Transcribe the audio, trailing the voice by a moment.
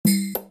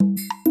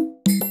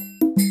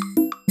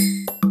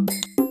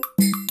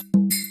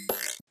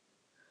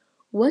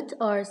What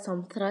are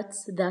some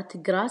threats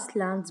that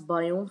grasslands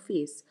biome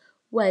face?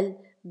 Well,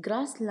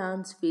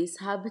 grasslands face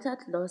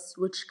habitat loss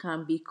which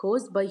can be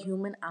caused by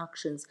human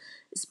actions.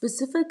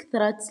 Specific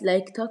threats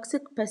like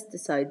toxic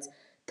pesticides.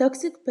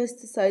 Toxic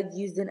pesticides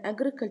used in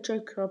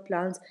agricultural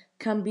croplands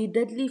can be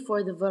deadly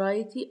for the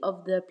variety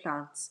of the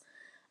plants.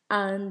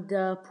 And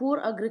poor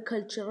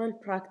agricultural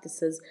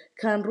practices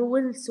can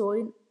ruin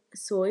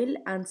soil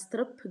and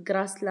strip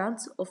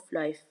grasslands of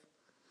life,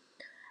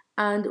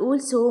 and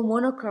also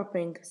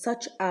monocropping,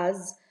 such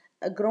as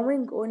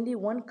growing only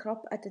one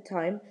crop at a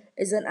time,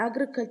 is an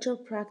agricultural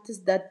practice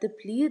that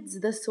depletes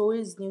the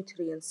soil's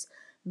nutrients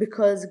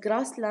because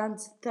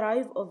grasslands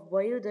thrive of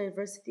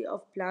biodiversity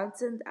of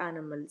plants and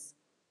animals.